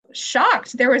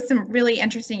shocked. There was some really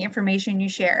interesting information you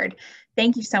shared.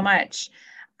 Thank you so much.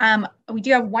 We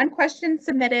do have one question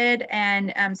submitted,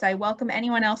 and so I welcome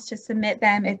anyone else to submit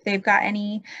them if they've got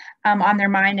any on their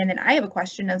mind, and then I have a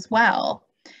question as well.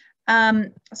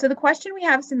 So the question we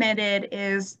have submitted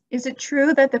is it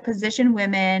true that the position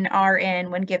women are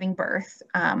in when giving birth,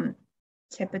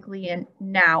 typically and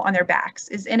now on their backs,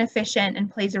 is inefficient and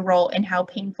plays a role in how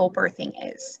painful birthing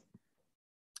is?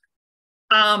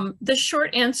 The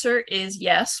short answer is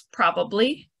yes,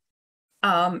 probably.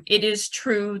 It is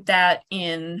true that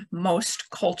in most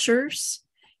cultures,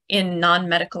 in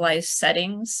non-medicalized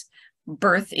settings,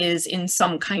 birth is in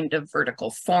some kind of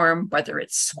vertical form, whether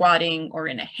it's squatting or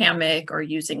in a hammock or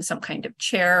using some kind of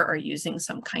chair or using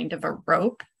some kind of a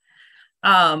rope.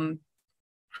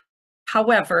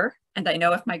 However, and I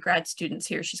know if my grad student's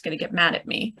here, she's going to get mad at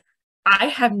me, I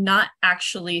have not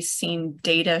actually seen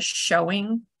data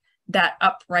showing that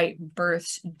upright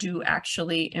births do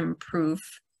actually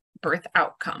improve birth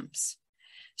outcomes.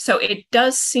 So it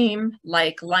does seem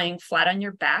like lying flat on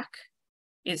your back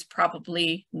is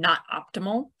probably not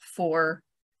optimal for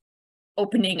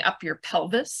opening up your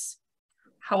pelvis.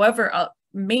 However, a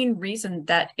main reason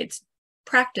that it's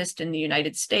practiced in the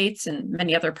United States and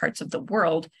many other parts of the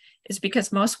world is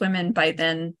because most women by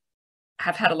then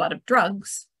have had a lot of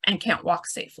drugs and can't walk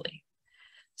safely.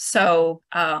 So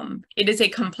it is a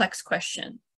complex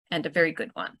question and a very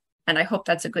good one. And I hope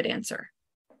that's a good answer.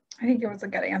 I think it was a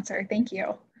good answer. Thank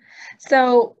you.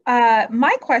 So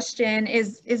my question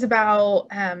is about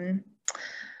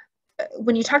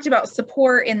when you talked about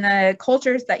support in the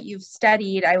cultures that you've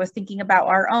studied, I was thinking about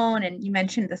our own, and you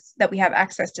mentioned this, that we have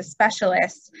access to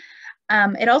specialists.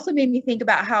 It also made me think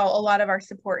about how a lot of our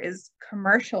support is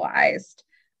commercialized,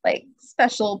 like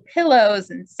special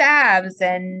pillows and salves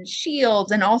and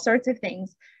shields and all sorts of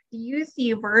things. Do you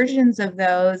see versions of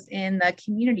those in the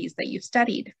communities that you've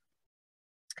studied?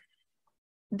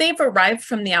 They've arrived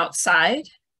from the outside.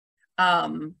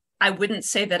 I wouldn't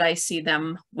say that I see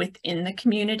them within the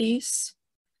communities.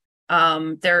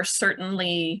 There are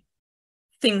certainly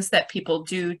things that people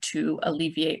do to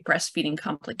alleviate breastfeeding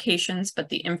complications, but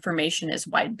the information is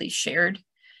widely shared,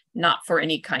 not for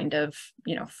any kind of,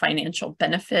 financial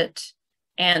benefit,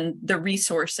 and the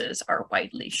resources are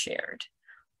widely shared.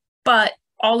 But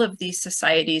all of these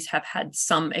societies have had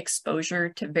some exposure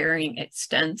to varying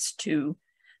extents to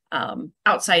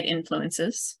outside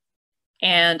influences.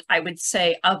 And I would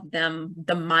say of them,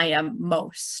 the Maya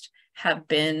most have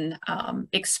been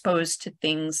exposed to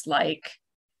things like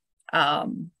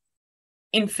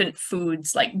infant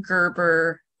foods like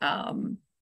Gerber,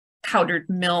 powdered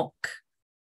milk,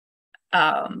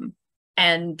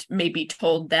 and maybe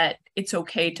told that it's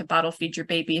okay to bottle feed your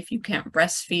baby if you can't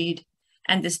breastfeed.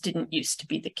 And this didn't used to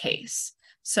be the case.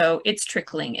 So it's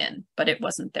trickling in, but it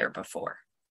wasn't there before.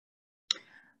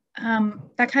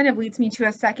 That kind of leads me to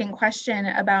a second question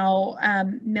about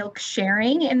milk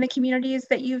sharing in the communities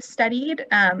that you've studied.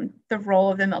 The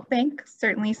role of the milk bank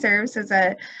certainly serves as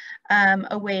a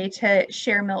way to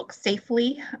share milk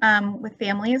safely with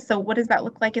families. So what does that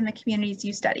look like in the communities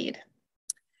you studied?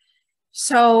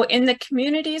 So in the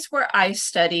communities where I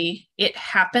study, it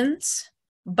happens,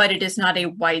 but it is not a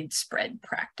widespread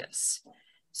practice.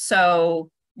 So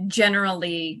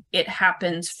generally it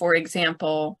happens, for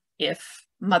example, if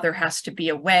mother has to be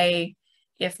away,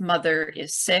 if mother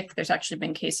is sick. There's actually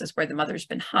been cases where the mother's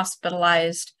been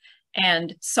hospitalized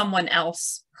and someone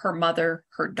else, her mother,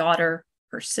 her daughter,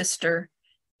 her sister,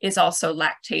 is also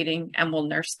lactating and will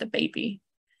nurse the baby.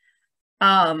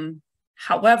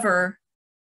 However,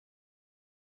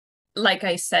 like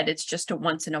I said, it's just a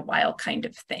once in a while kind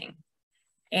of thing.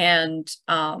 And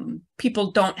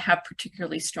people don't have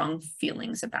particularly strong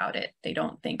feelings about it. They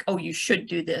don't think, oh, you should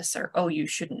do this, or, oh, you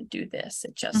shouldn't do this.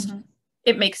 It just,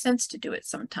 it makes sense to do it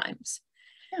sometimes.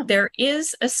 Yeah. There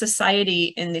is a society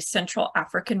in the Central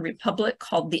African Republic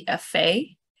called the FA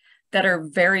that are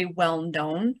very well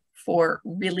known for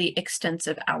really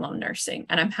extensive allo nursing.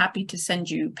 And I'm happy to send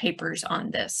you papers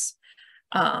on this.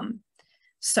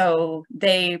 So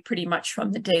they pretty much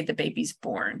from the day the baby's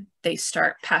born, they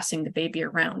start passing the baby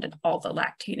around and all the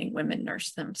lactating women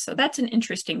nurse them. So that's an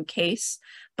interesting case,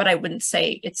 but I wouldn't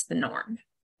say it's the norm.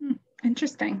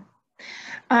 Interesting.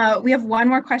 We have one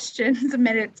more question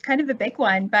submitted. It's kind of a big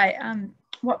one, but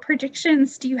what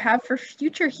predictions do you have for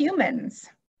future humans?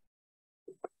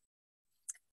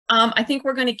 I think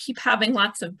we're going to keep having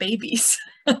lots of babies.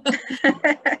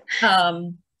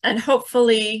 And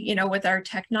hopefully, you know, with our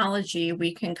technology,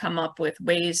 we can come up with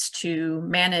ways to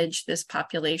manage this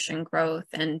population growth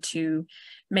and to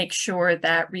make sure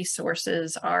that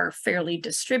resources are fairly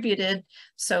distributed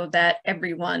so that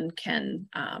everyone can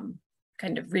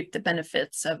kind of reap the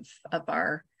benefits of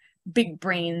our big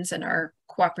brains and our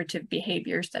cooperative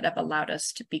behaviors that have allowed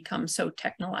us to become so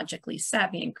technologically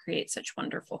savvy and create such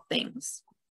wonderful things.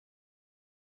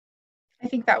 I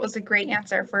think that was a great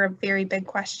answer for a very big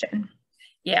question.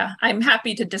 Yeah, I'm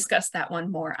happy to discuss that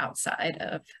one more outside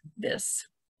of this.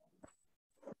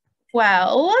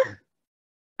 Well,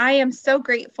 I am so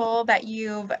grateful that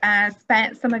you've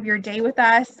spent some of your day with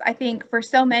us. I think for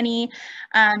so many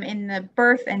in the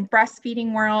birth and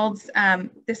breastfeeding worlds,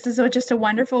 this is just a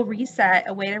wonderful reset,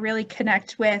 a way to really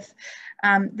connect with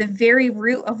the very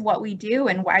root of what we do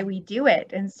and why we do it.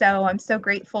 And so I'm so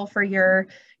grateful for your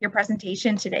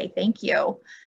presentation today. Thank you.